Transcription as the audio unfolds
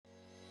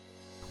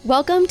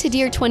Welcome to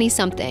Dear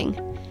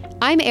 20-something.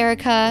 I'm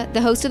Erica,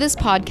 the host of this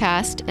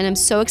podcast, and I'm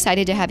so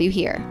excited to have you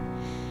here.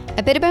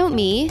 A bit about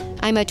me,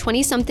 I'm a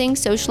 20-something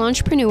social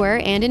entrepreneur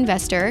and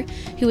investor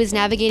who is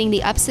navigating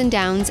the ups and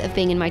downs of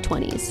being in my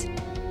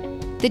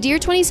 20s. The Dear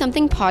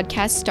 20-something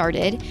podcast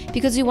started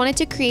because we wanted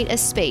to create a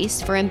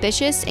space for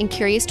ambitious and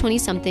curious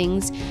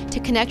 20-somethings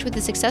to connect with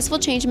the successful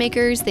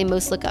changemakers they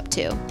most look up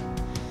to.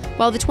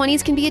 While the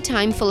 20s can be a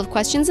time full of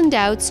questions and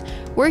doubts,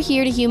 we're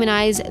here to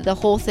humanize the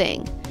whole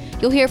thing.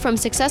 You'll hear from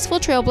successful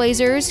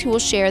trailblazers who will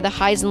share the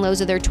highs and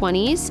lows of their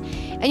 20s,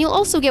 and you'll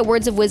also get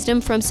words of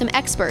wisdom from some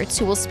experts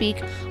who will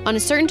speak on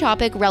a certain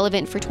topic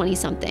relevant for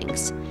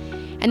 20-somethings.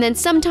 And then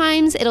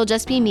sometimes it'll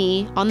just be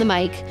me on the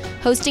mic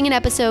hosting an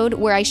episode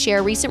where I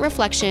share recent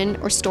reflection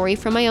or story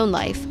from my own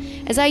life,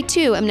 as I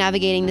too am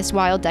navigating this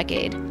wild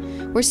decade.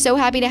 We're so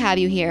happy to have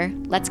you here.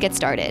 Let's get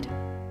started.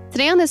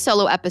 Today on this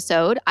solo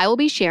episode, I will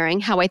be sharing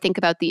how I think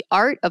about the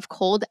art of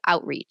cold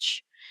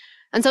outreach.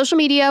 On social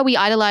media, we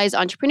idolize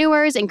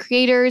entrepreneurs and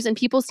creators, and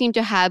people seem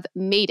to have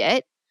made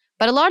it.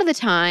 But a lot of the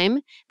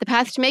time, the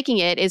path to making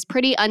it is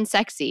pretty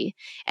unsexy,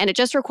 and it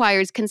just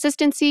requires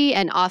consistency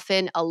and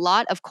often a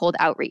lot of cold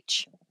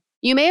outreach.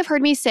 You may have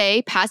heard me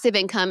say passive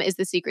income is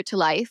the secret to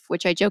life,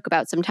 which I joke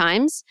about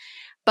sometimes,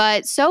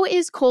 but so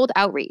is cold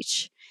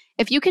outreach.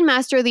 If you can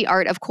master the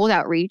art of cold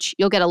outreach,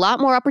 you'll get a lot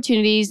more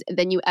opportunities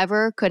than you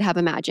ever could have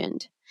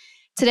imagined.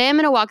 Today, I'm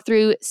going to walk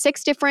through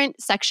 6 different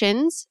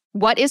sections.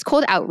 What is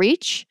cold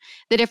outreach?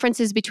 The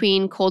differences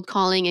between cold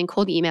calling and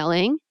cold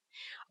emailing.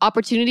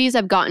 Opportunities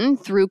I've gotten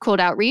through cold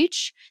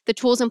outreach. The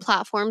tools and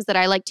platforms that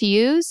I like to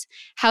use.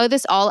 How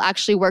this all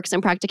actually works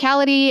in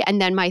practicality.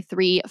 And then my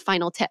 3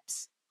 final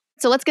tips.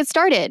 So let's get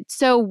started.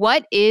 So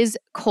what is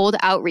cold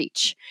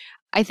outreach?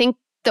 I think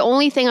the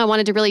only thing I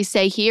wanted to really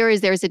say here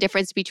is there's a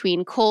difference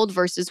between cold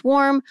versus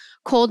warm.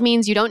 Cold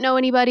means you don't know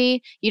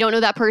anybody, you don't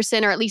know that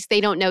person, or at least they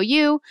don't know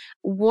you.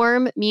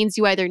 Warm means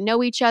you either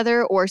know each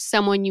other or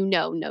someone you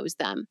know knows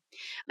them.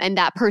 And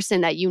that person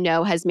that you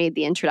know has made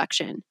the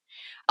introduction.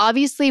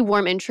 Obviously,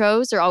 warm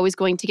intros are always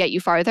going to get you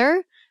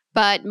farther,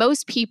 but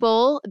most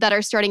people that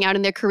are starting out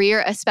in their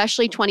career,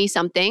 especially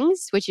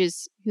 20-somethings, which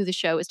is who the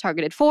show is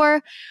targeted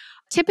for,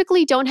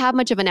 typically don't have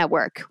much of a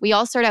network. We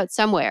all start out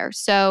somewhere.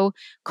 So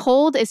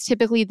cold is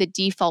typically the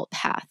default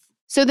path.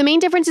 So the main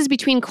differences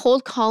between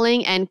cold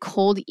calling and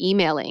cold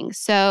emailing.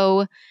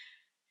 So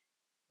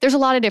there's a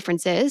lot of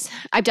differences.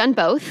 I've done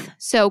both.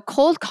 So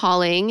cold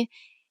calling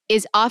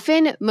is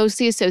often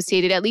mostly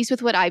associated, at least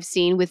with what I've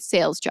seen, with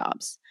sales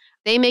jobs.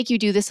 They make you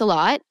do this a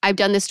lot. I've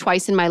done this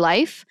twice in my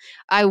life.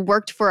 I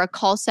worked for a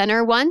call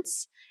center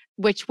once,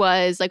 which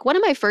was like one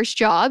of my first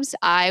jobs.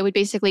 I would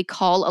basically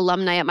call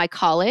alumni at my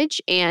college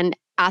and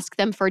ask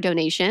them for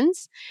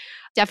donations.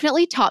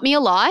 Definitely taught me a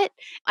lot.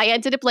 I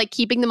ended up like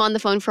keeping them on the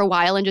phone for a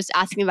while and just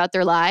asking about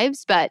their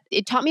lives, but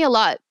it taught me a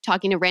lot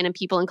talking to random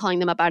people and calling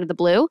them up out of the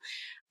blue.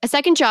 A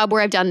second job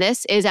where I've done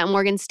this is at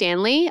Morgan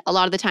Stanley. A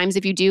lot of the times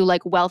if you do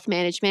like wealth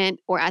management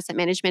or asset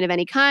management of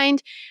any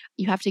kind,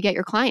 you have to get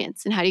your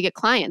clients. And how do you get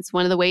clients?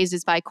 One of the ways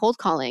is by cold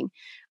calling.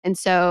 And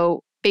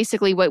so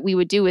basically what we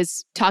would do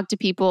is talk to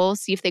people,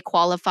 see if they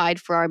qualified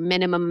for our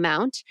minimum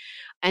amount,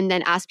 and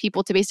then ask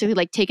people to basically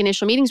like take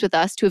initial meetings with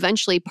us to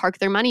eventually park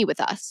their money with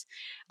us.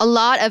 A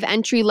lot of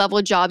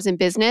entry-level jobs in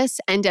business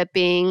end up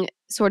being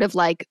sort of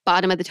like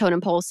bottom of the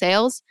totem pole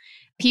sales.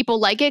 People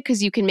like it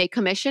because you can make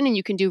commission and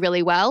you can do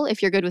really well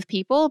if you're good with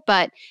people.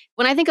 But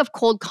when I think of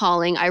cold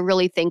calling, I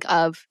really think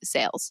of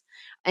sales,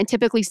 and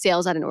typically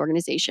sales at an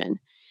organization.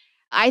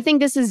 I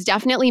think this is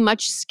definitely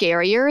much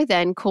scarier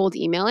than cold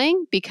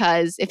emailing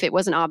because if it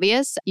wasn't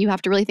obvious, you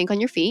have to really think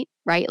on your feet,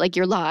 right? Like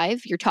you're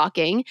live, you're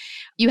talking.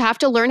 You have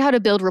to learn how to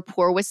build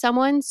rapport with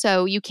someone.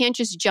 So you can't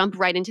just jump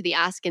right into the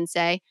ask and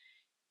say,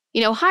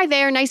 hi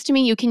there, nice to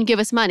meet you. Can you give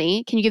us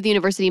money? Can you give the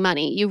university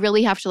money? You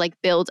really have to like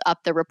build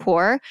up the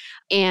rapport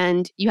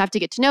and you have to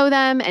get to know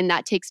them, and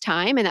that takes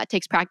time and that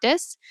takes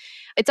practice.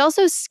 It's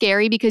also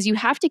scary because you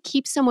have to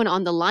keep someone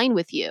on the line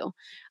with you.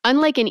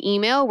 Unlike an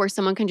email where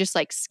someone can just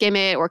like skim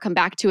it or come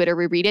back to it or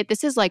reread it,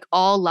 this is like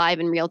all live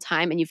in real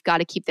time and you've got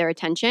to keep their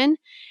attention.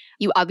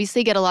 You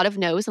obviously get a lot of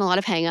no's and a lot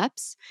of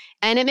hangups,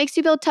 and it makes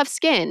you build tough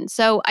skin.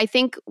 So I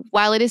think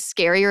while it is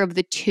scarier of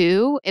the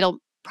two, it'll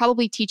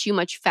probably teach you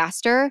much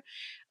faster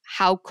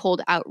how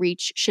cold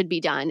outreach should be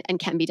done and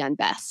can be done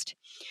best.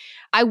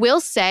 I will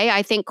say,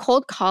 I think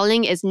cold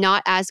calling is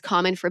not as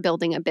common for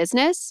building a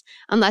business,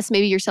 unless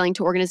maybe you're selling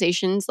to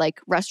organizations like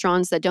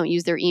restaurants that don't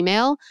use their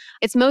email.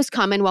 It's most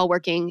common while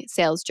working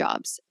sales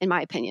jobs, in my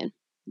opinion.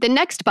 The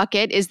next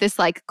bucket is this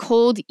like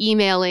cold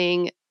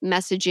emailing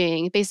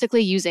messaging,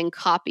 basically using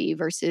copy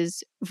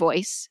versus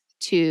voice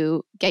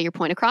to get your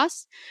point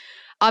across.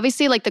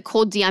 Obviously, like the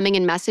cold DMing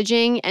and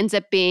messaging ends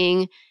up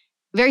being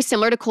very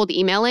similar to cold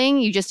emailing.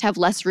 You just have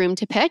less room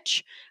to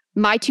pitch.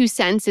 My 2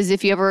 cents is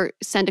if you ever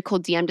send a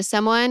cold DM to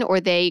someone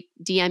or they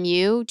DM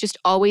you, just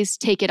always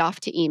take it off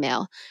to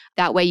email.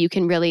 That way you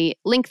can really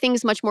link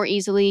things much more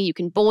easily. You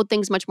can bold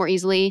things much more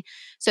easily.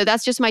 So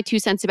that's just my 2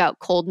 cents about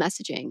cold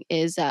messaging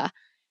is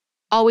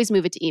always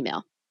move it to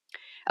email.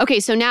 Okay,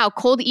 so now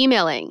cold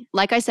emailing.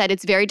 Like I said,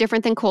 it's very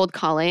different than cold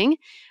calling.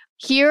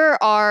 Here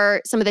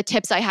are some of the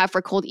tips I have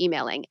for cold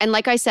emailing. And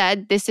like I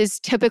said, this is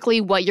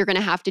typically what you're going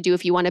to have to do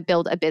if you want to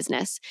build a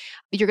business.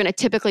 You're going to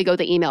typically go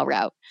the email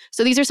route.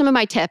 So these are some of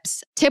my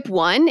tips. Tip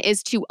 1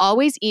 is to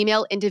always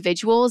email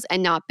individuals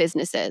and not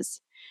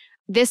businesses.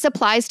 This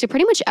applies to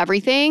pretty much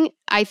everything.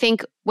 I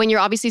think when you're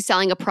obviously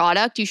selling a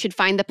product, you should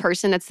find the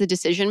person that's the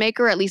decision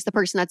maker, at least the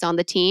person that's on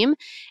the team,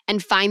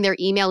 and find their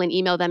email and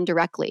email them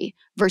directly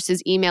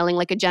versus emailing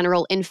like a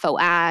general info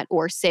at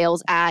or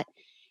sales at.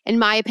 In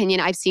my opinion,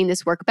 I've seen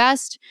this work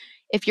best.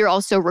 If you're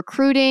also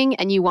recruiting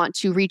and you want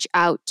to reach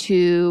out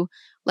to,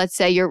 let's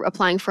say you're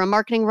applying for a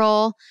marketing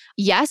role,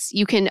 yes,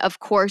 you can, of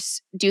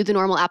course, do the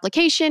normal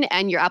application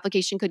and your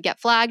application could get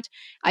flagged.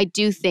 I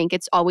do think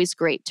it's always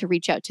great to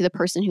reach out to the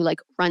person who like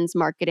runs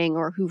marketing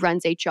or who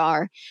runs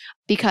HR,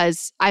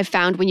 because I've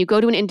found when you go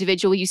to an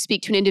individual, you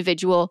speak to an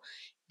individual,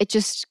 it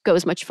just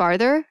goes much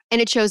farther and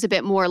it shows a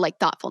bit more like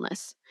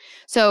thoughtfulness.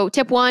 So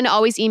tip 1,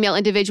 always email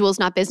individuals,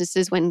 not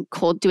businesses when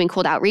doing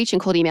cold outreach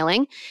and cold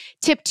emailing.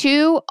 Tip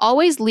 2,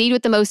 always lead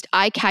with the most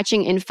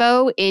eye-catching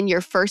info in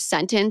your first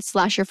sentence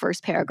 / your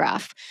first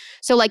paragraph.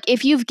 So like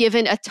if you've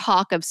given a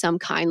talk of some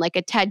kind, like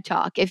a TED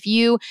Talk, if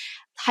you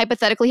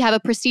hypothetically have a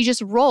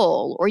prestigious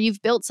role or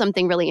you've built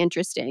something really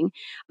interesting,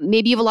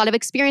 maybe you have a lot of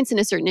experience in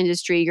a certain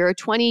industry, you're a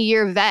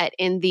 20-year vet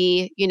in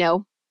the,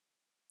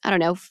 I don't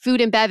know,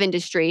 food and bev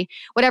industry,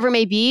 whatever it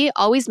may be,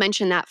 always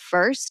mention that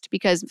first,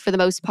 because for the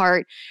most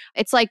part,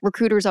 it's like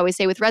recruiters always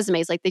say with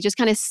resumes, like they just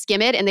kind of skim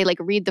it and they like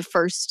read the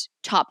first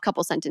top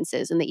couple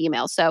sentences in the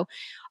email. So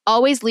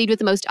always lead with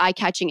the most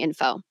eye-catching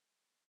info.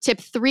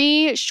 Tip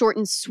 3, short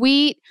and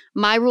sweet.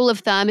 My rule of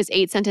thumb is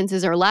 8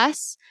 sentences or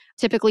less.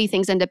 Typically,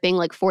 things end up being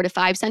like 4 to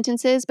 5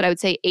 sentences, but I would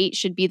say 8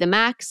 should be the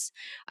max.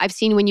 I've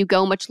seen when you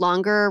go much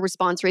longer,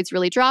 response rates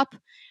really drop.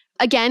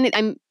 Again,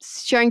 I'm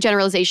sharing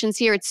generalizations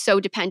here. It's so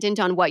dependent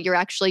on what you're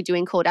actually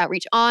doing cold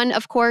outreach on,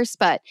 of course,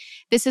 but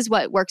this is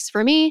what works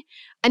for me.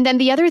 And then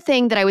the other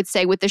thing that I would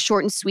say with the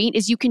short and sweet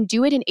is you can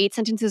do it in 8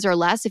 sentences or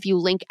less if you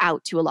link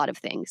out to a lot of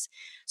things.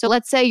 So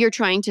let's say you're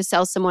trying to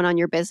sell someone on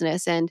your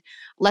business, and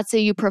let's say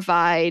you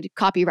provide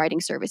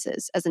copywriting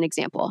services, as an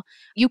example.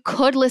 You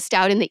could list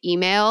out in the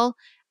email,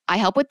 I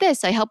help with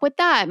this, I help with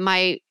that,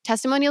 my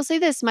testimonials say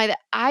this,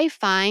 I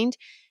find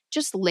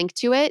just link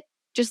to it.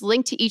 Just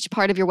link to each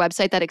part of your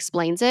website that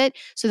explains it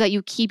so that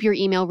you keep your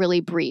email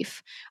really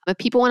brief. If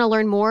people want to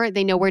learn more,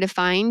 they know where to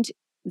find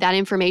that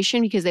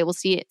information because they will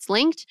see it's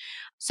linked.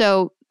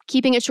 So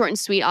keeping it short and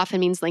sweet often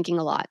means linking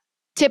a lot.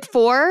 Tip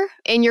 4,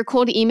 in your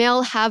cold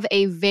email, have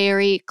a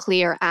very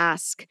clear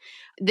ask.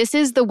 This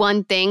is the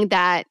one thing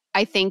that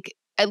I think,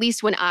 at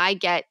least when I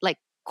get like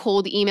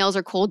cold emails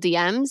or cold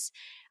DMs,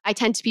 I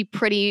tend to be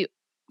pretty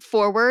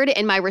forward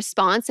in my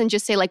response and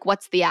just say like,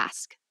 what's the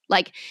ask?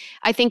 Like,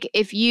 I think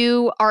if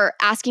you are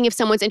asking if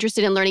someone's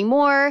interested in learning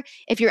more,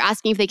 if you're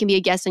asking if they can be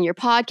a guest on your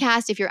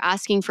podcast, if you're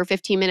asking for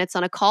 15 minutes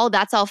on a call,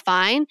 that's all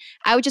fine.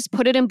 I would just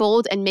put it in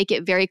bold and make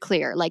it very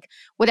clear. Like,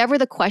 whatever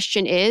the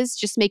question is,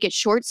 just make it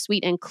short,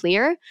 sweet, and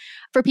clear.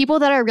 For people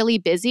that are really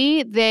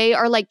busy, they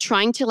are like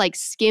trying to like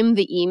skim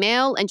the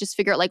email and just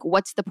figure out like,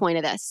 what's the point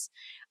of this?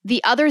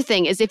 The other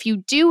thing is if you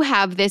do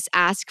have this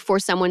ask for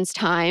someone's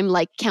time,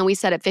 like, can we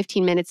set up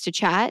 15 minutes to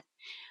chat?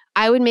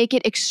 I would make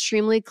it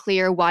extremely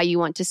clear why you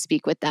want to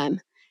speak with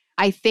them.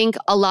 I think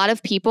a lot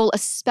of people,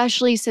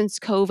 especially since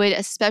COVID,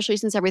 especially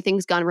since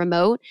everything's gone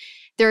remote,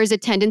 there is a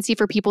tendency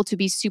for people to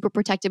be super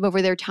protective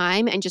over their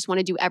time and just want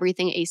to do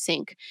everything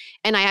async.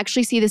 And I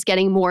actually see this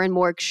getting more and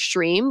more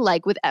extreme,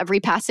 like with every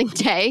passing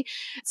day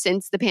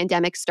since the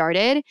pandemic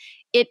started.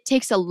 It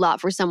takes a lot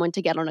for someone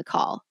to get on a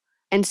call.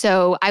 And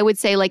so I would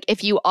say, like, if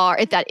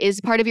that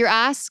is part of your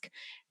ask,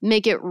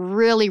 make it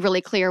really,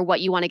 really clear what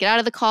you want to get out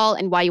of the call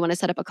and why you want to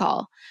set up a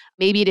call.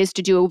 Maybe it is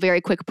to do a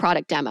very quick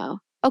product demo.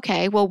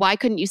 Okay, well, why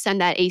couldn't you send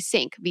that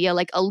async via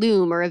like a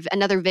Loom or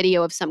another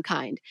video of some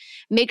kind?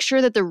 Make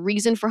sure that the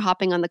reason for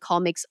hopping on the call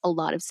makes a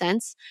lot of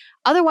sense.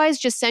 Otherwise,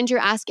 just send your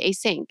ask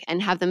async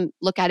and have them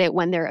look at it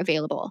when they're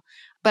available.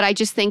 But I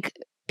just think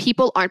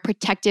people aren't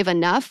protective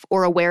enough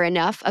or aware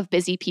enough of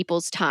busy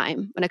people's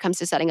time when it comes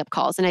to setting up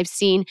calls. And I've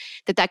seen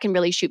that can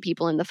really shoot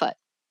people in the foot.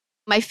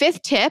 My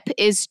 5th tip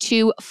is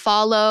to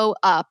follow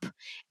up.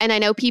 And I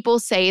know people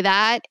say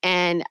that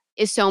and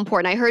is so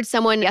important. I heard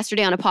someone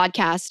yesterday on a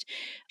podcast,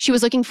 she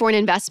was looking for an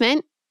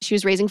investment. She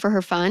was raising for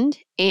her fund.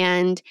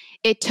 And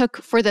it took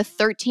for the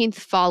 13th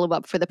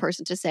follow-up for the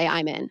person to say,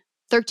 I'm in.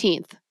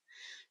 13th.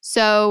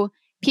 So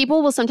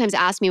people will sometimes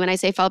ask me when I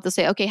say follow-up, they'll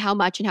say, okay, how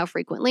much and how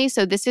frequently?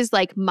 So this is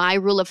like my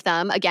rule of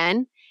thumb.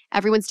 Again,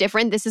 everyone's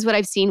different. This is what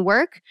I've seen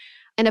work.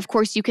 And of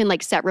course, you can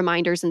like set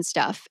reminders and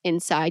stuff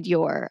inside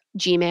your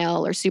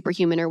Gmail or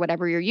Superhuman or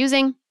whatever you're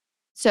using.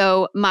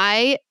 So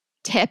my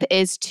tip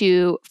is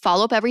to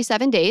follow up every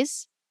 7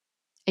 days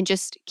and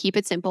just keep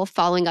it simple,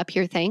 following up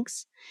your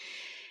thanks.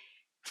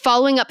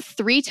 Following up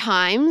 3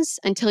 times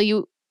until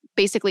you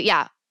basically,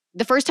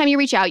 the first time you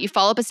reach out, you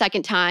follow up a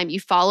second time, you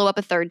follow up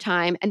a third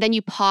time, and then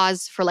you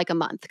pause for like a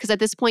month. Because at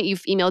this point,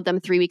 you've emailed them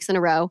 3 weeks in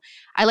a row.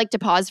 I like to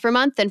pause for a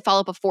month, then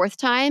follow up a fourth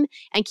time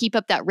and keep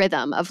up that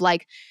rhythm of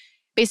like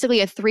basically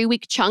a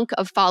 3-week chunk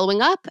of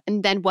following up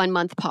and then 1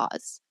 month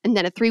pause, and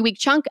then a 3-week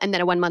chunk and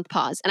then a 1 month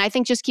pause. And I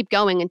think just keep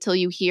going until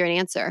you hear an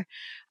answer.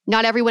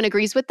 Not everyone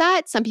agrees with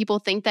that. Some people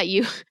think that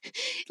you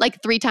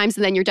like 3 times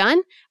and then you're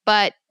done.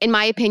 But in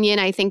my opinion,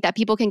 I think that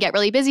people can get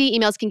really busy,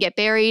 emails can get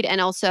buried, and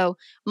also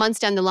months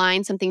down the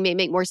line, something may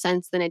make more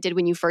sense than it did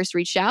when you first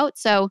reached out.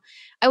 So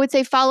I would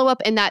say follow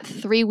up in that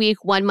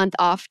 3-week, 1 month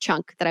off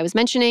chunk that I was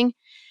mentioning.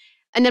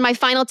 And then my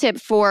final tip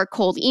for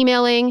cold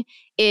emailing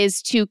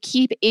is to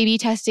keep A/B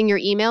testing your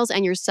emails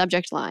and your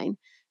subject line.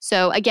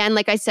 So again,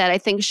 like I said, I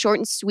think short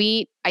and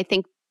sweet. I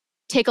think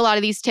take a lot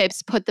of these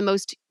tips, put the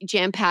most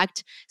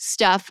jam-packed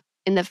stuff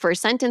in the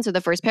first sentence or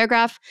the first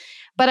paragraph.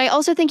 But I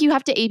also think you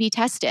have to A/B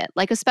test it,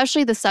 like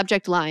especially the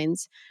subject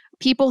lines.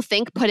 People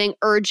think putting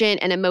urgent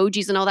and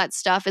emojis and all that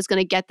stuff is going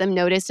to get them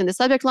noticed in the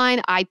subject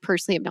line. I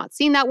personally have not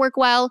seen that work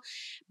well,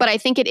 but I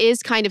think it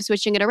is kind of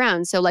switching it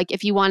around. So like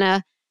if you want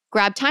to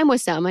grab time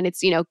with someone,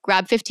 it's,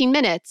 grab 15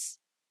 minutes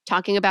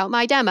talking about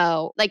my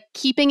demo, like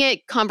keeping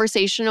it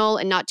conversational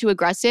and not too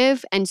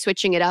aggressive and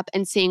switching it up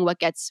and seeing what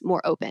gets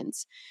more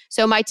opens.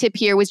 So my tip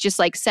here was just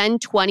like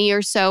send 20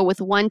 or so with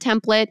one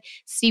template,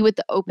 see what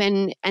the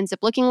open ends up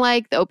looking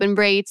like, the open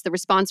rates, the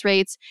response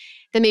rates,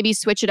 then maybe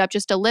switch it up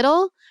just a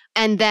little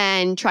and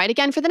then try it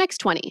again for the next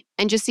 20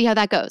 and just see how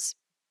that goes.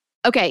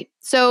 Okay,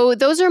 so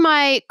those are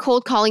my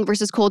cold calling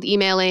versus cold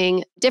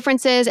emailing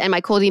differences and my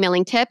cold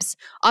emailing tips.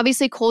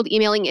 Obviously, cold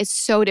emailing is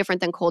so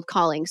different than cold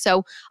calling.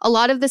 So a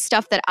lot of the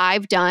stuff that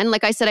I've done,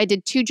 like I said, I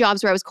did 2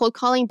 jobs where I was cold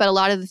calling, but a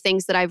lot of the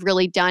things that I've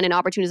really done and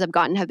opportunities I've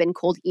gotten have been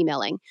cold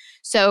emailing.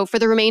 So for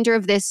the remainder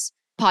of this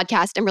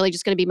podcast, I'm really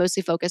just going to be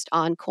mostly focused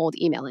on cold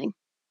emailing.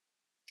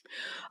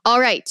 All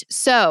right,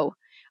 so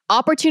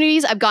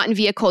opportunities I've gotten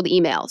via cold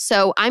email.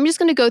 So I'm just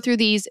going to go through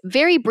these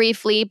very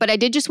briefly, but I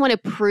did just want to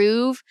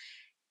prove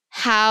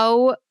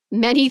how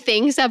many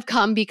things have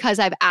come because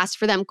I've asked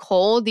for them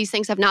cold. These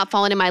things have not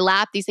fallen in my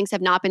lap. These things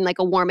have not been like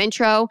a warm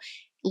intro.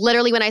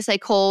 Literally, when I say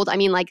cold, I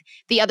mean like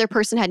the other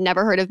person had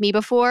never heard of me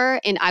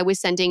before, and I was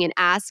sending an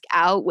ask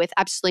out with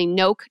absolutely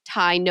no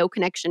tie, no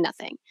connection,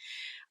 nothing.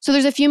 So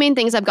there's a few main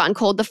things I've gotten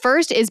cold. The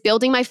first is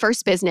building my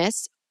first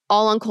business,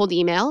 all on cold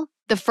email.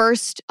 The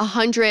first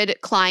 100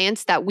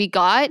 clients that we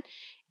got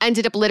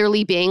ended up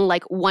literally being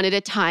like one at a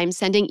time,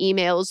 sending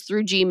emails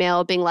through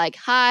Gmail, being like,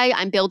 hi,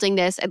 I'm building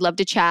this. I'd love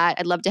to chat.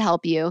 I'd love to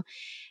help you.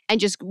 And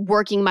just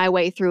working my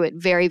way through it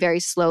very, very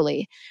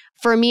slowly.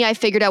 For me, I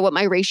figured out what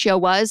my ratio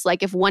was.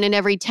 Like if 1 in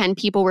every 10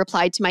 people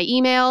replied to my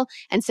email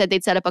and said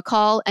they'd set up a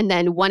call, and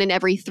then 1 in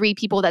every 3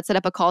 people that set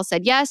up a call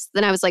said yes,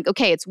 then I was like,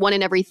 okay, it's 1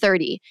 in every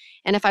 30.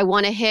 And if I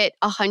want to hit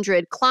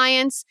 100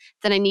 clients,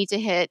 then I need to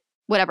hit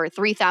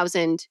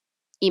 3,000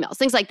 emails,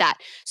 things like that.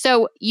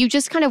 So you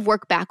just kind of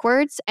work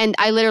backwards. And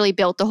I literally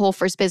built the whole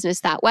first business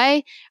that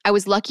way. I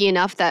was lucky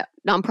enough that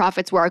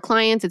nonprofits were our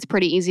clients. It's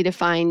pretty easy to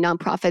find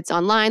nonprofits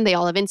online. They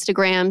all have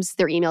Instagrams.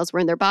 Their emails were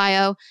in their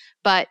bio.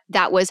 But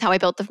that was how I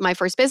built my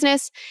first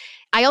business.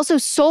 I also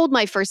sold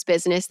my first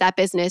business, that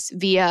business,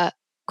 via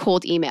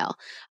cold email.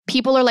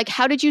 People are like,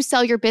 how did you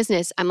sell your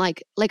business? I'm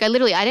like I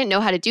didn't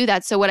know how to do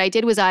that. So what I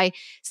did was I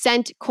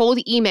sent cold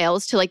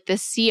emails to like the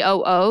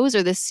COOs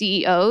or the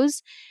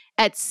CEOs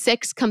at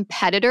 6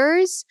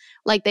 competitors.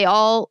 Like a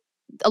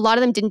lot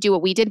of them didn't do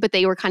what we did, but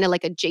they were kind of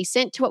like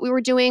adjacent to what we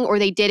were doing, or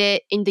they did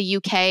it in the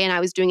UK and I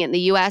was doing it in the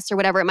US or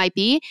whatever it might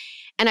be.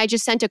 And I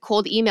just sent a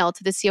cold email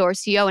to the CEO or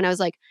CEO and I was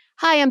like,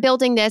 hi, I'm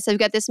building this. I've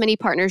got this many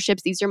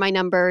partnerships. These are my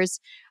numbers.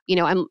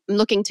 I'm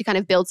looking to kind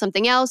of build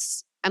something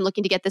else. I'm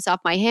looking to get this off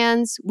my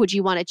hands. Would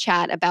you want to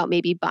chat about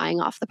maybe buying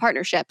off the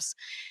partnerships?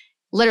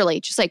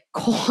 Literally just like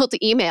cold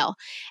email.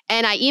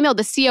 And I emailed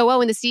the COO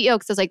and the CEO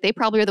because I was like, they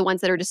probably are the ones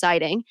that are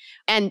deciding.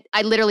 And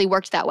I literally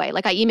worked that way.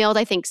 Like I emailed,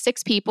 I think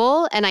 6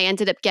 people and I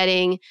ended up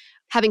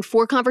having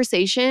 4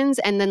 conversations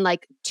and then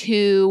like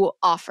 2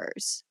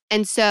 offers.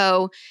 And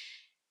so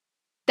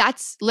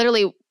that's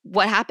literally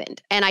what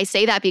happened. And I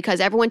say that because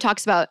everyone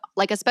talks about,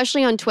 like,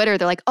 especially on Twitter,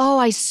 they're like, oh,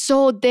 I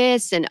sold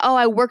this and oh,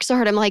 I worked so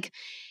hard. I'm like,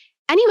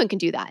 anyone can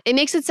do that. It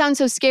makes it sound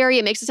so scary.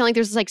 It makes it sound like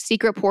there's this like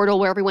secret portal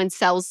where everyone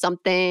sells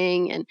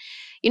something. And,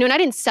 and I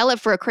didn't sell it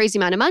for a crazy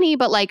amount of money,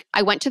 but like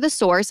I went to the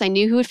source, I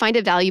knew who would find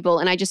it valuable.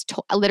 And I just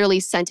literally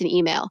sent an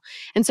email.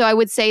 And so I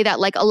would say that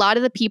like a lot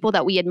of the people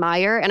that we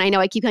admire, and I know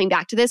I keep coming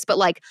back to this, but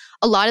like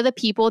a lot of the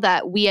people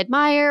that we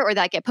admire or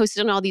that get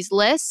posted on all these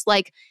lists,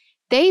 like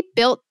they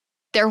built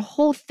their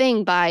whole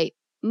thing by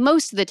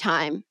most of the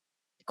time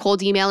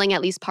cold emailing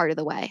at least part of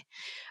the way.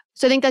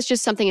 So I think that's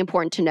just something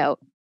important to note.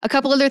 A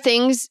couple other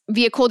things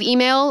via cold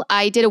email.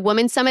 I did a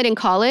women's summit in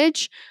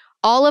college.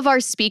 All of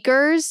our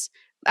speakers,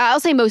 I'll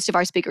say most of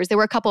our speakers, there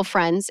were a couple of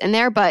friends in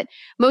there, but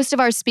most of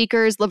our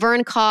speakers,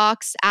 Laverne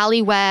Cox,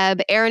 Allie Webb,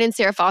 Aaron and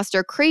Sarah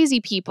Foster,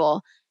 crazy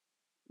people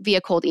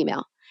via cold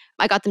email.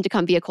 I got them to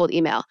come via cold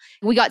email.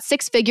 We got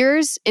 6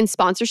 figures in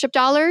sponsorship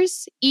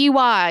dollars.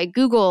 EY,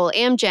 Google,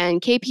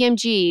 Amgen,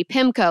 KPMG,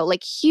 PIMCO,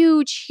 like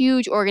huge,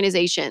 huge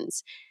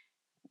organizations,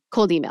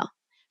 cold email.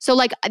 So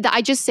like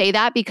I just say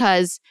that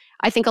because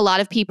I think a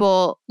lot of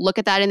people look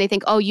at that and they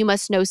think, oh, you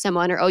must know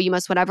someone or oh, you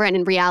must whatever. And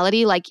in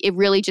reality, like it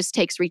really just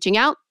takes reaching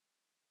out.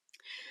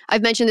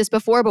 I've mentioned this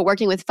before, but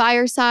working with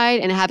Fireside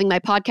and having my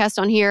podcast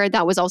on here,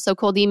 that was also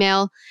cold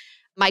email.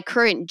 My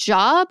current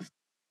job,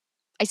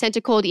 I sent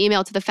a cold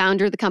email to the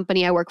founder of the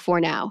company I work for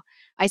now.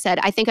 I said,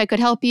 I think I could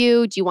help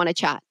you. Do you want to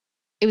chat?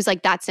 It was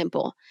like that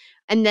simple.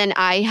 And then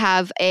I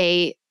have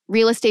a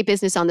real estate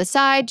business on the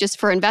side just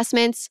for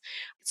investments,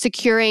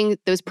 securing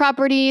those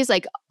properties,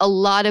 like a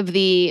lot of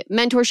the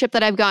mentorship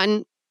that I've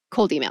gotten,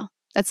 cold email.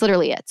 That's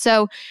literally it.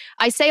 So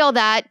I say all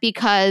that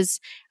because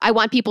I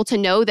want people to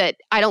know that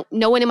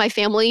no one in my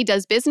family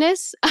does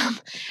business.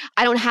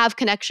 I don't have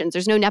connections.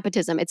 There's no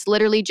nepotism. It's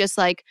literally just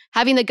like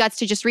having the guts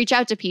to just reach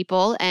out to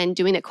people and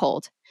doing it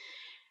cold.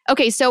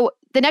 Okay, so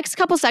the next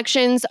couple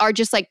sections are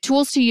just like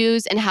tools to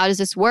use and how does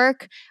this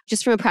work?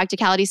 Just from a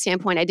practicality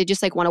standpoint, I did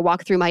just like want to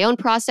walk through my own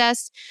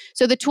process.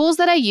 So the tools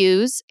that I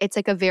use, it's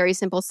like a very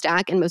simple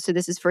stack and most of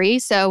this is free.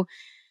 So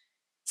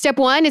step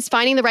 1 is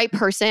finding the right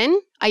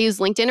person. I use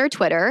LinkedIn or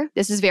Twitter.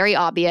 This is very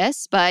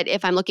obvious, but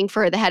if I'm looking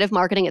for the head of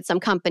marketing at some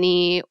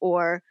company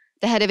or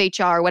the head of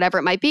HR, whatever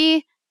it might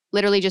be,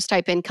 literally just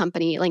type in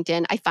company,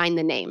 LinkedIn, I find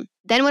the name.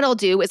 Then what I'll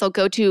do is I'll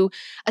go to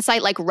a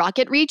site like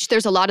Rocket Reach.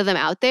 There's a lot of them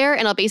out there,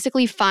 and I'll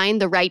basically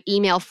find the right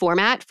email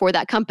format for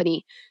that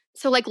company.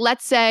 So like,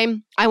 let's say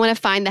I want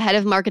to find the head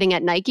of marketing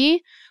at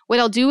Nike. What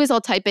I'll do is I'll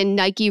type in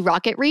Nike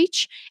Rocket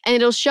Reach, and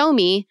it'll show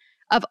me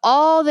of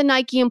all the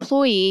Nike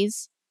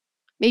employees,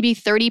 maybe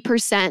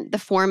 30%, the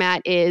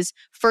format is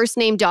first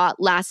name dot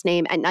last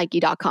name at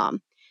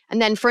Nike.com.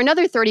 And then for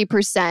another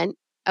 30%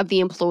 of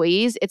the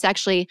employees, it's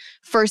actually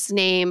first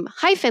name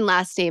hyphen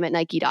last name at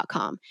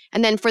Nike.com.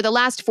 And then for the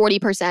last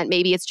 40%,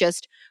 maybe it's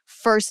just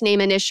first name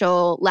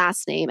initial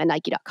last name at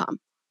Nike.com.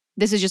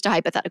 This is just a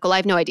hypothetical. I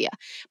have no idea.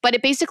 But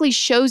it basically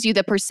shows you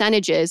the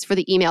percentages for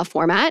the email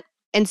format.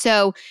 And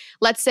so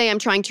let's say I'm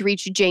trying to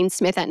reach Jane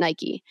Smith at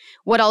Nike.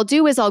 What I'll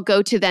do is I'll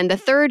go to then the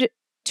third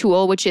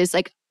tool, which is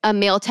like a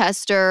mail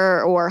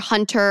tester or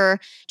hunter.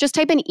 Just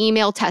type in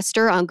email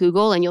tester on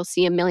Google and you'll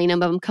see a million of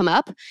them come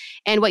up.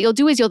 And what you'll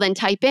do is you'll then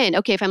type in,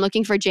 okay, if I'm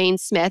looking for Jane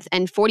Smith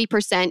and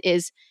 40%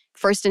 is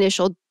first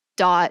initial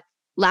dot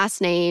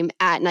last name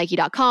at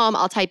Nike.com,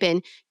 I'll type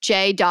in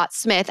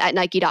j.smith at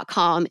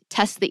Nike.com,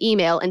 test the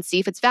email and see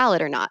if it's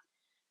valid or not.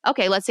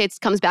 Okay, let's say it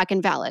comes back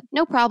invalid.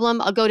 No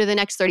problem. I'll go to the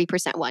next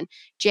 30% one.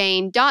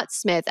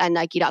 Jane.smith at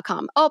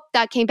Nike.com. Oh,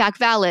 that came back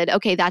valid.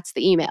 Okay, that's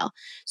the email.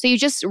 So you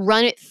just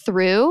run it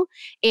through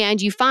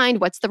and you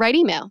find what's the right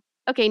email.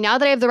 Okay, now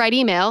that I have the right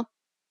email,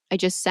 I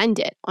just send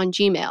it on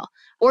Gmail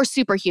or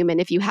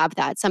Superhuman if you have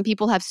that. Some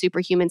people have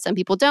Superhuman, some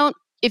people don't.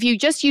 If you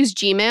just use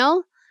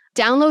Gmail,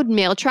 download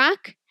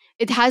MailTrack.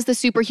 It has the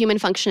Superhuman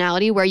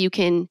functionality where you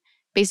can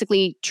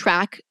basically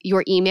track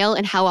your email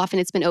and how often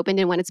it's been opened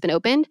and when it's been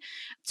opened.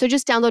 So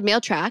just download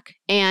MailTrack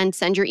and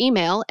send your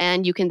email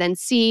and you can then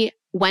see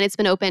when it's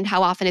been opened,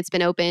 how often it's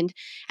been opened,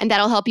 and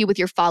that'll help you with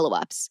your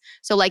follow-ups.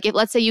 So like if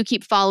let's say you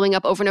keep following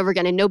up over and over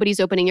again and nobody's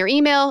opening your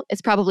email,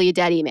 it's probably a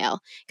dead email.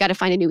 Got to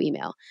find a new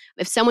email.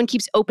 If someone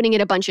keeps opening it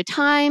a bunch of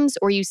times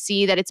or you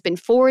see that it's been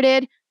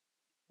forwarded,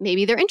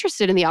 maybe they're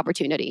interested in the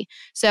opportunity.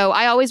 So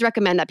I always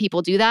recommend that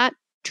people do that.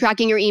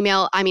 Tracking your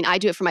email, I mean, I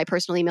do it for my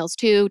personal emails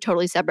too,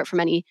 totally separate from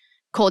any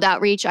cold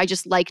outreach. I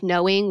just like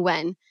knowing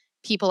when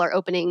people are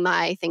opening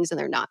my things and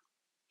they're not.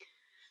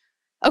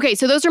 Okay,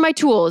 so those are my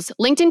tools.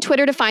 LinkedIn,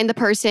 Twitter to find the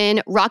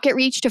person, Rocket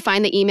Reach to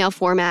find the email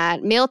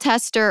format, Mail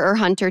Tester or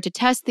Hunter to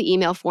test the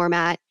email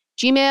format,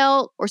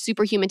 Gmail or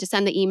Superhuman to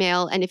send the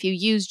email, and if you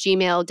use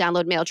Gmail,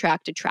 download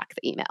MailTrack to track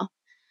the email.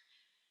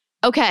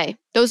 Okay,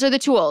 those are the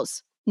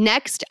tools.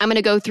 Next, I'm going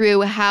to go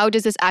through how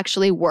does this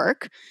actually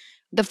work.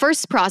 The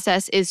first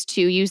process is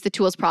to use the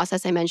tools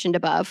process I mentioned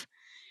above.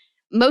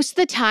 Most of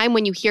the time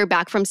when you hear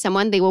back from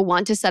someone, they will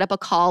want to set up a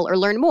call or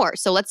learn more.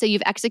 So let's say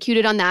you've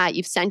executed on that,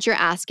 you've sent your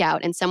ask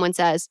out and someone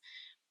says,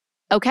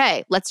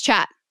 okay, let's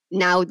chat.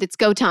 Now it's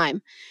go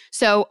time.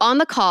 So on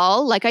the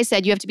call, like I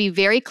said, you have to be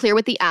very clear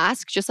with the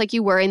ask, just like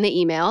you were in the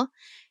email,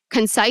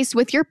 concise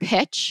with your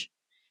pitch.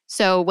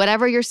 So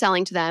whatever you're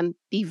selling to them,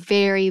 be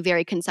very,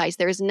 very concise.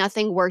 There is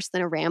nothing worse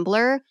than a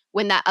rambler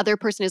when that other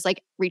person is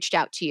like reached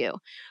out to you.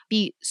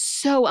 Be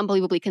so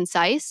unbelievably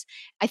concise.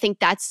 I think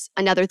that's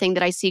another thing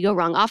that I see go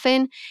wrong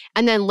often.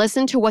 And then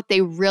listen to what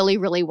they really,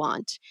 really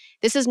want.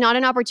 This is not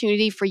an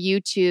opportunity for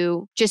you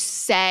to just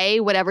say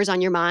whatever's on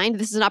your mind.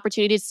 This is an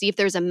opportunity to see if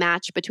there's a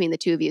match between the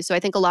two of you. So I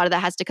think a lot of that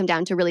has to come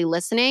down to really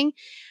listening.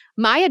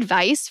 My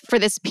advice for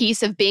this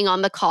piece of being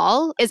on the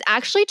call is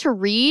actually to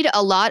read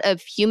a lot of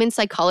human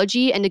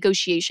psychology and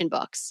negotiation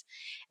books.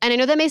 And I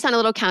know that may sound a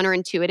little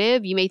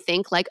counterintuitive. You may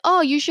think like, oh,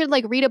 you should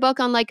like read a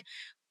book on like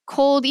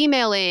cold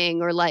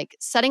emailing or like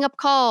setting up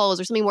calls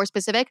or something more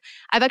specific.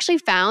 I've actually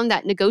found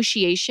that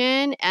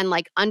negotiation and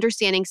like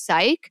understanding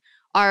psych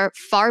are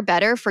far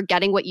better for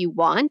getting what you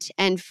want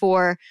and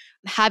for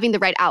having the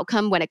right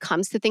outcome when it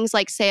comes to things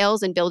like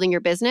sales and building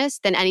your business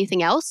than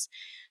anything else.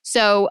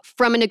 So,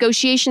 from a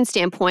negotiation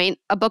standpoint,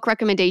 a book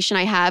recommendation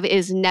I have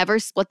is Never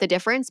Split the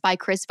Difference by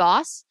Chris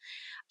Voss.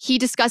 He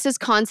discusses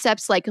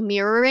concepts like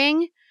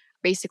mirroring,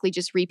 basically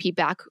just repeat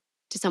back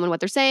to someone what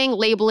they're saying,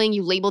 labeling,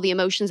 you label the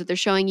emotions that they're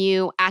showing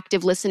you,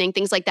 active listening,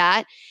 things like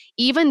that.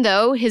 Even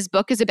though his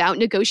book is about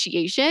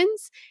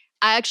negotiations,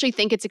 I actually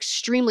think it's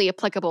extremely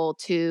applicable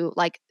to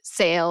like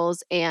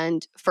sales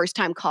and first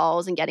time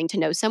calls and getting to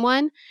know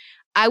someone.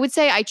 I would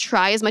say I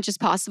try as much as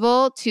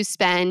possible to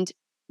spend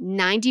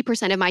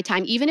 90% of my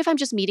time, even if I'm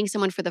just meeting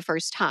someone for the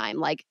first time,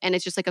 like, and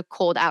it's just like a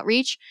cold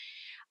outreach,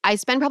 I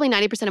spend probably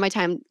 90% of my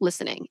time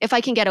listening. If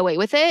I can get away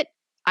with it,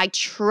 I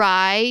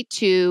try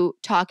to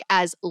talk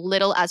as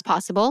little as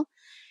possible.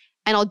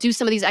 And I'll do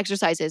some of these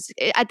exercises.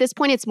 At this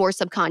point, it's more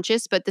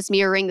subconscious, but this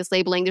mirroring, this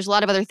labeling, there's a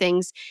lot of other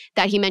things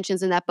that he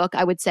mentions in that book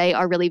I would say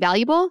are really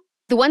valuable.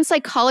 The one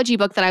psychology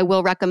book that I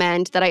will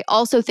recommend that I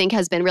also think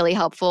has been really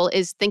helpful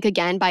is Think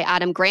Again by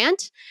Adam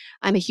Grant.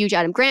 I'm a huge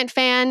Adam Grant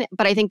fan,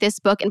 but I think this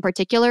book in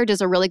particular does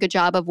a really good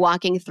job of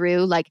walking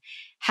through like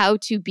how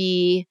to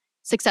be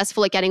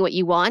successful at getting what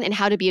you want and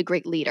how to be a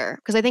great leader.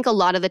 Because I think a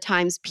lot of the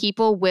times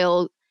people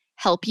will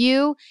help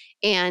you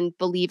and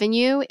believe in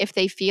you if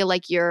they feel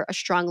like you're a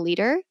strong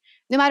leader.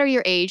 No matter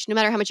your age, no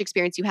matter how much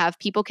experience you have,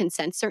 people can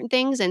sense certain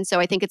things. And so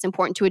I think it's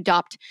important to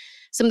adopt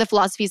some of the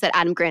philosophies that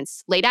Adam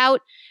Grant's laid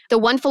out. The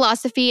one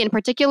philosophy in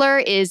particular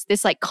is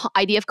this like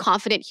idea of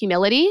confident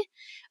humility.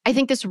 I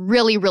think this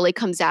really, really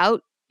comes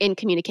out in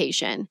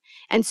communication.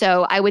 And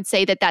so I would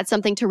say that that's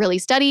something to really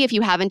study if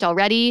you haven't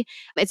already.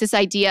 It's this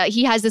idea.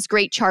 He has this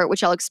great chart,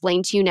 which I'll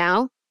explain to you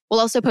now. We'll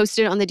also post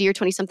it on the Dear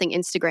 20-something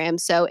Instagram.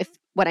 So if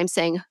what I'm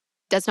saying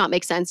does not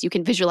make sense, you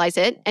can visualize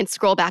it and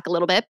scroll back a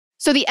little bit.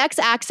 So the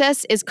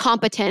x-axis is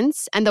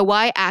competence and the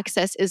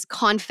y-axis is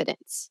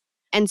confidence.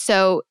 And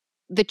so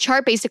the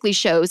chart basically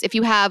shows if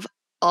you have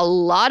a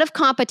lot of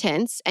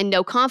competence and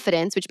no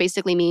confidence, which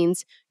basically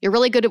means you're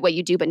really good at what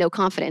you do, but no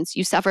confidence,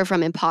 you suffer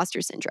from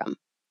imposter syndrome.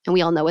 And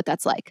we all know what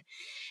that's like.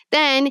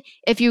 Then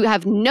if you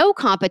have no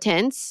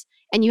competence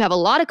and you have a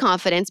lot of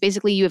confidence,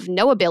 basically you have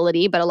no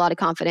ability, but a lot of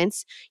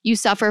confidence, you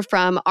suffer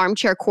from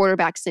armchair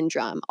quarterback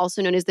syndrome,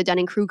 also known as the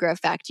Dunning-Kruger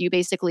effect. You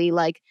basically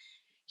like,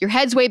 your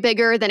head's way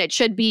bigger than it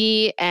should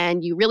be,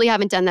 and you really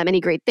haven't done that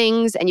many great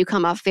things, and you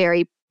come off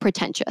very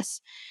pretentious.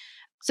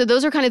 So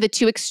those are kind of the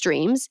two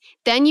extremes.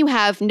 Then you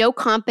have no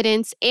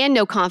competence and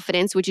no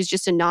confidence, which is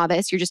just a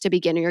novice. You're just a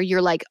beginner.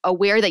 You're like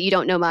aware that you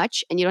don't know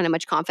much and you don't have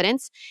much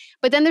confidence.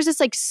 But then there's this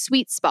like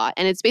sweet spot,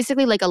 and it's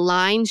basically like a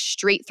line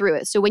straight through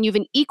it. So when you have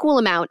an equal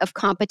amount of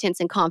competence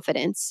and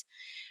confidence,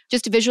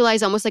 just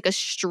visualize almost like a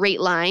straight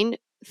line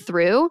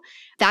through,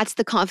 that's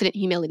the confident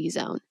humility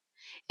zone.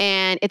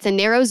 And it's a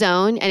narrow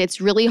zone, and it's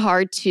really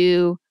hard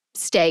to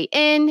stay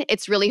in.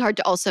 It's really hard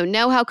to also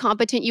know how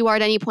competent you are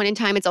at any point in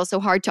time. It's also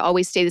hard to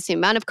always stay the same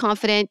amount of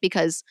confident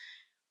because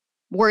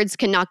words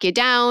can knock you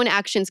down,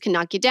 actions can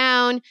knock you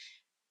down,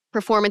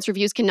 performance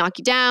reviews can knock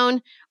you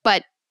down.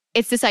 But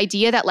it's this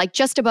idea that like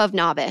just above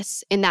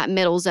novice in that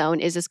middle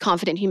zone is this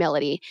confident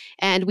humility.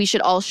 And we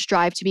should all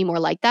strive to be more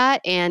like that.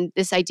 And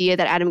this idea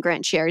that Adam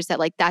Grant shares that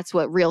like that's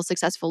what real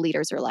successful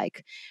leaders are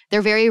like.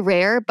 They're very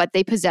rare, but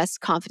they possess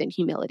confident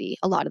humility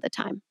a lot of the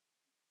time.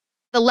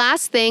 The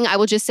last thing I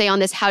will just say on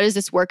this how does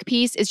this work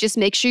piece is just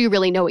make sure you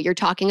really know what you're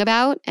talking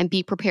about and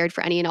be prepared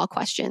for any and all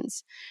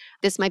questions.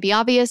 This might be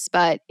obvious,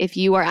 but if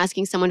you are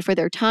asking someone for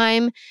their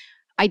time,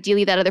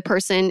 ideally that other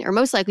person, or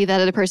most likely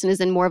that other person is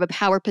in more of a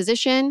power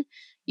position,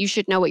 you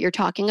should know what you're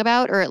talking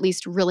about, or at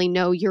least really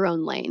know your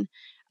own lane.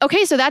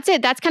 Okay, so that's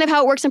it. That's kind of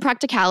how it works in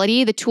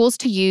practicality, the tools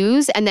to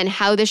use, and then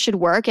how this should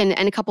work, and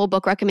a couple of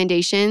book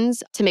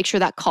recommendations to make sure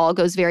that call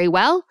goes very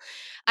well.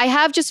 I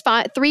have just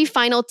 3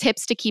 final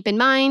tips to keep in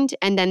mind,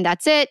 and then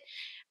that's it.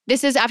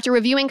 This is after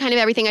reviewing kind of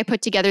everything I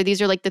put together.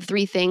 These are like the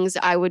 3 things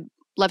I would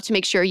love to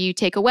make sure you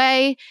take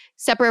away,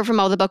 separate from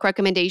all the book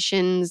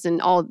recommendations and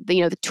all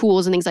the, the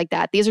tools and things like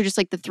that. These are just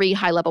like the 3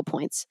 high-level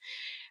points.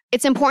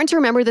 It's important to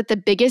remember that the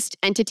biggest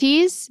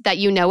entities that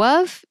you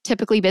know of,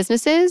 typically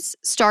businesses,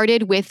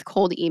 started with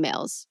cold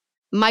emails.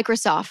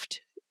 Microsoft,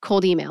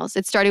 cold emails.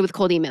 It started with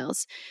cold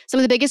emails. Some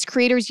of the biggest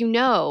creators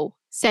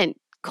sent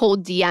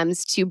cold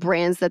DMs to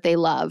brands that they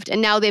loved.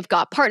 And now they've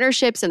got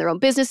partnerships and their own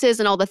businesses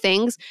and all the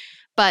things.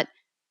 But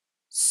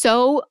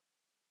so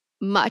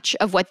much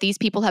of what these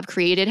people have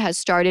created has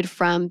started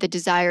from the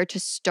desire to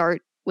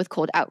start with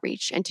cold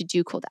outreach and to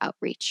do cold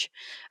outreach.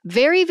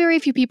 Very, very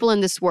few people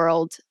in this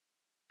world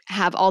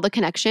have all the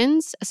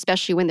connections,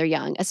 especially when they're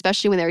young,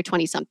 especially when they're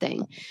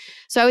 20-something.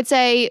 So I would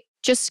say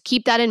just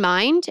keep that in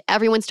mind.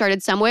 Everyone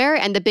started somewhere,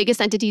 and the biggest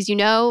entities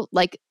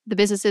like the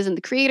businesses and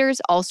the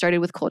creators, all started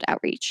with cold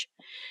outreach.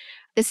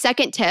 The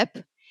second tip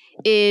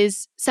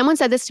is someone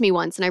said this to me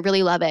once, and I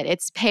really love it.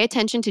 It's pay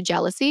attention to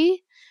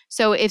jealousy.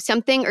 So if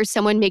something or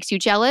someone makes you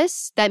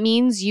jealous, that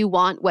means you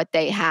want what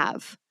they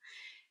have.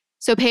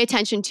 So pay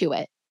attention to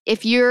it.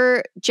 If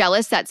you're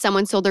jealous that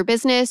someone sold their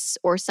business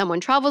or someone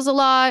travels a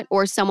lot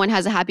or someone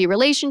has a happy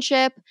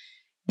relationship,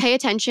 pay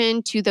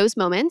attention to those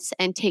moments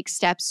and take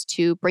steps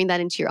to bring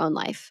that into your own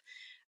life.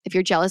 If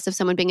you're jealous of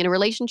someone being in a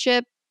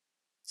relationship,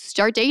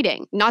 start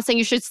dating. Not saying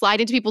you should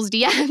slide into people's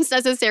DMs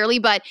necessarily,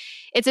 but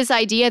it's this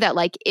idea that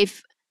like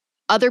if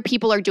other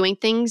people are doing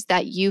things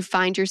that you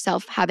find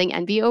yourself having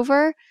envy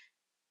over,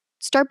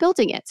 start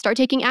building it, start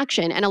taking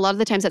action. And a lot of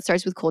the times that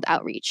starts with cold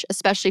outreach,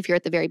 especially if you're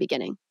at the very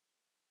beginning.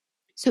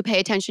 So pay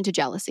attention to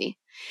jealousy.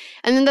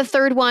 And then the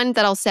third one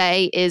that I'll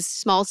say is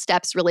small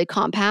steps really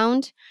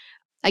compound.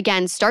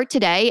 Again, start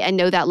today and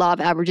know that law of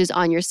averages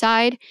on your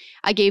side.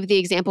 I gave the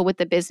example with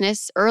the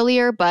business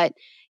earlier, but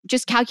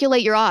just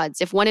calculate your odds.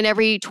 If 1 in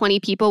every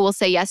 20 people will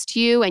say yes to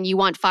you and you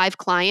want 5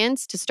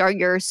 clients to start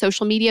your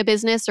social media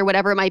business or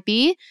whatever it might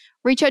be,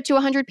 reach out to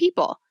 100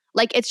 people.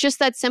 Like, it's just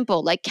that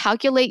simple. Like,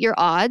 calculate your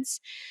odds,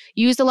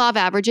 use the law of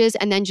averages,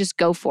 and then just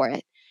go for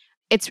it.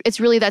 It's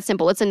really that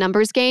simple. It's a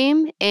numbers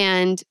game.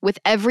 And with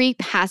every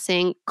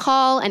passing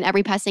call and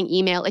every passing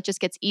email, it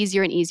just gets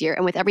easier and easier.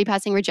 And with every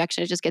passing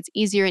rejection, it just gets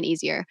easier and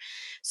easier.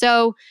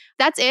 So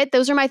that's it.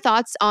 Those are my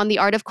thoughts on the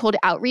art of cold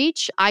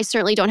outreach. I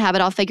certainly don't have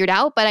it all figured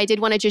out, but I did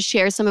want to just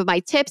share some of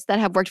my tips that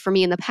have worked for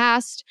me in the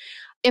past.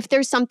 If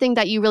there's something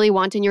that you really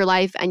want in your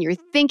life and you're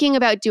thinking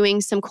about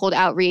doing some cold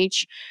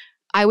outreach,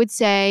 I would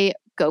say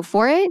go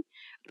for it.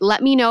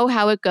 Let me know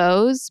how it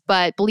goes,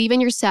 but believe in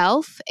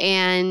yourself,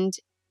 and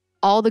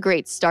all the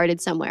greats started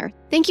somewhere.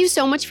 Thank you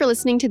so much for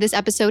listening to this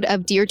episode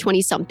of Dear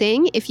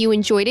 20-something. If you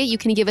enjoyed it, you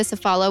can give us a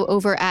follow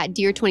over at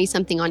Dear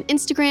 20-something on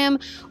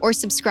Instagram or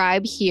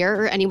subscribe here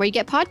or anywhere you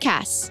get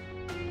podcasts.